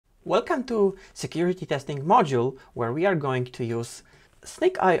Welcome to security testing module, where we are going to use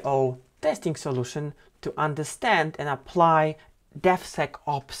SNCC testing solution to understand and apply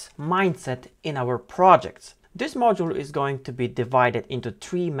DevSecOps mindset in our projects. This module is going to be divided into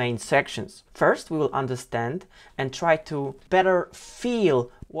three main sections. First, we will understand and try to better feel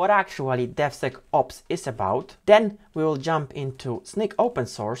what actually DevSecOps is about. Then we will jump into SNCC open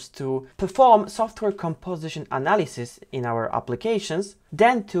source to perform software composition analysis in our applications.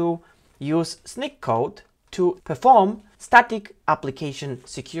 Then to use SNCC code to perform static application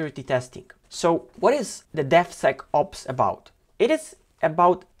security testing. So what is the DevSecOps about? It is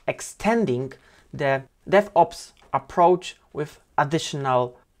about extending the DevOps approach with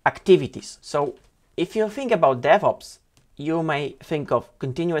additional activities. So if you think about DevOps, you may think of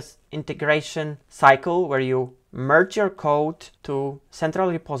continuous integration cycle where you merge your code to central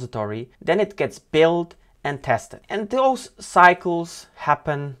repository, then it gets built and tested. And those cycles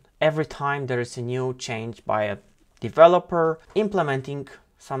happen every time there is a new change by a developer implementing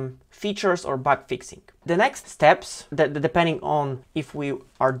some features or bug fixing. The next steps, depending on if we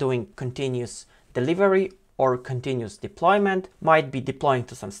are doing continuous delivery or continuous deployment, might be deploying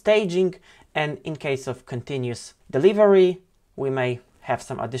to some staging, and in case of continuous delivery, we may have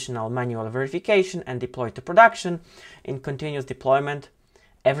some additional manual verification and deploy to production. In continuous deployment,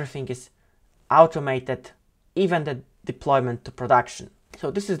 everything is automated, even the deployment to production.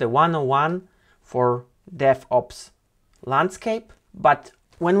 So this is the 101 for DevOps landscape. But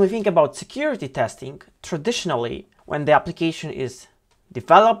when we think about security testing, traditionally, when the application is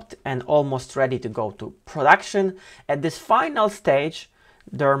developed and almost ready to go to production, at this final stage,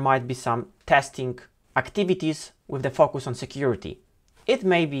 there might be some testing activities with the focus on security. It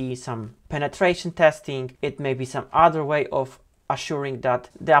may be some penetration testing, it may be some other way of assuring that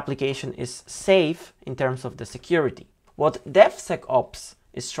the application is safe in terms of the security. What DevSecOps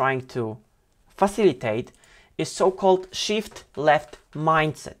is trying to facilitate is so-called shift left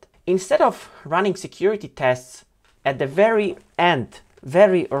mindset. Instead of running security tests at the very end,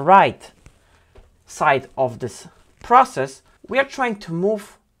 very right side of this process, we are trying to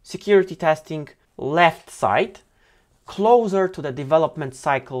move security testing left side, closer to the development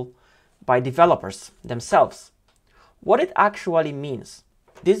cycle by developers themselves. What it actually means,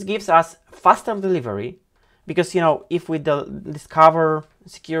 this gives us faster delivery, because if we discover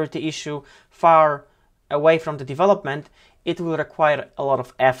security issue far away from the development, it will require a lot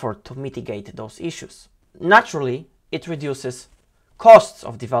of effort to mitigate those issues. Naturally, it reduces costs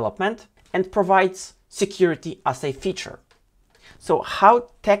of development and provides security as a feature. So how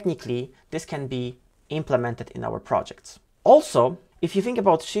technically this can be implemented in our projects? Also, if you think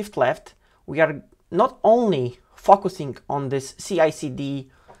about shift left, we are not only focusing on this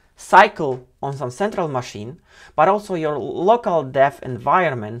CI/CD cycle on some central machine, but also your local dev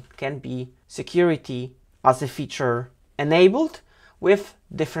environment can be security as a feature enabled with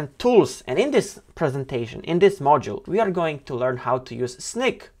different tools. And in this presentation, in this module, we are going to learn how to use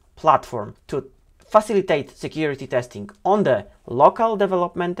SNCC platform to facilitate security testing on the local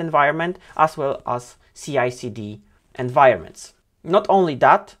development environment as well as CI/CD environments. Not only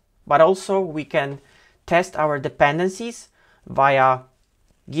that, but also we can test our dependencies via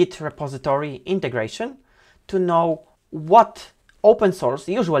Git repository integration to know what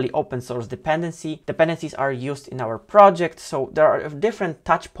usually open source dependencies are used in our project. So there are different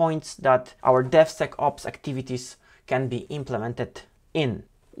touch points that our DevSecOps activities can be implemented in.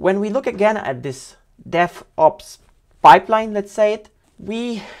 When we look again at this DevOps pipeline, let's say it,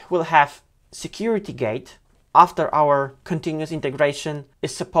 we will have security gate after our continuous integration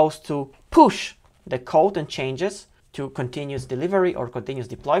is supposed to push the code and changes to continuous delivery or continuous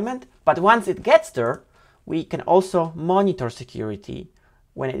deployment. But once it gets there, we can also monitor security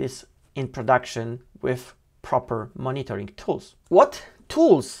when it is in production with proper monitoring tools. What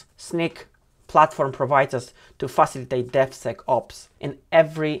tools SNCC platform provides us to facilitate DevSecOps in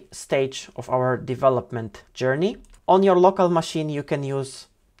every stage of our development journey? On your local machine, you can use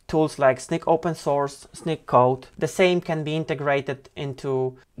tools like SNCC open source, SNCC code. The same can be integrated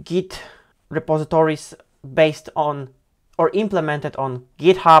into Git repositories based on or implemented on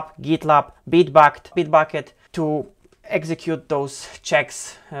GitHub, GitLab, Bitbucket to execute those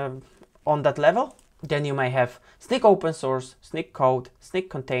checks on that level. Then you may have SNCC open source, SNCC code, SNCC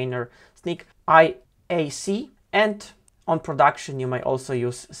container, SNCC IAC, and on production you may also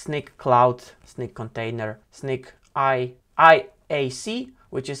use SNCC cloud, SNCC container, SNCC IAC,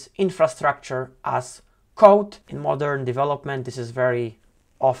 which is infrastructure as code. In modern development, this is very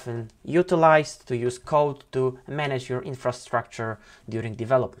often utilized to use code to manage your infrastructure during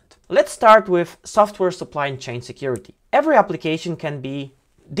development. Let's start with software supply chain security. Every application can be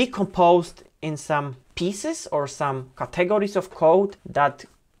decomposed in some pieces or some categories of code that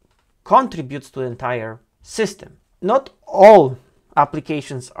contributes to the entire system. Not all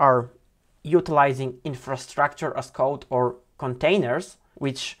applications are utilizing infrastructure as code or containers,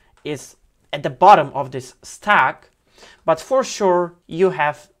 which is at the bottom of this stack, but for sure you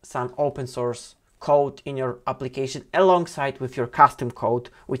have some open source code in your application alongside with your custom code,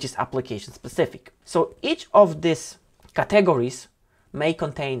 which is application specific. So each of these categories may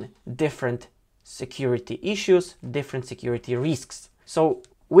contain different security issues, different security risks. So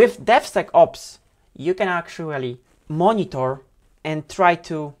with DevSecOps, you can actually monitor and try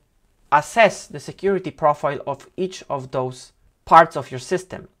to assess the security profile of each of those parts of your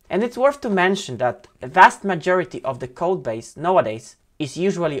system. And it's worth to mention that a vast majority of the code base nowadays is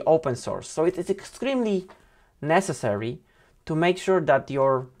usually open source. So it is extremely necessary to make sure that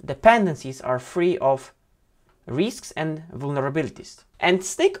your dependencies are free of risks and vulnerabilities. And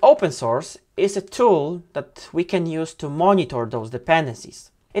Snyk open source is a tool that we can use to monitor those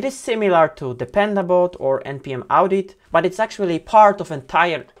dependencies. It is similar to Dependabot or NPM Audit, but it's actually part of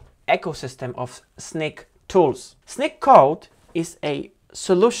entire ecosystem of Snyk tools. Snyk Code is a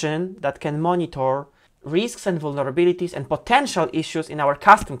solution that can monitor risks and vulnerabilities and potential issues in our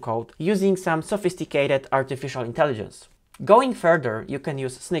custom code using some sophisticated artificial intelligence. Going further, you can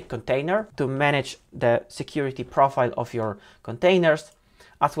use Snyk Container to manage the security profile of your containers,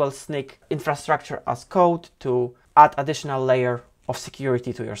 as well as Snyk Infrastructure as Code to add additional layer of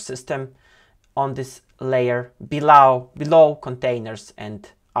security to your system on this layer below containers and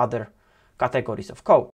other categories of code.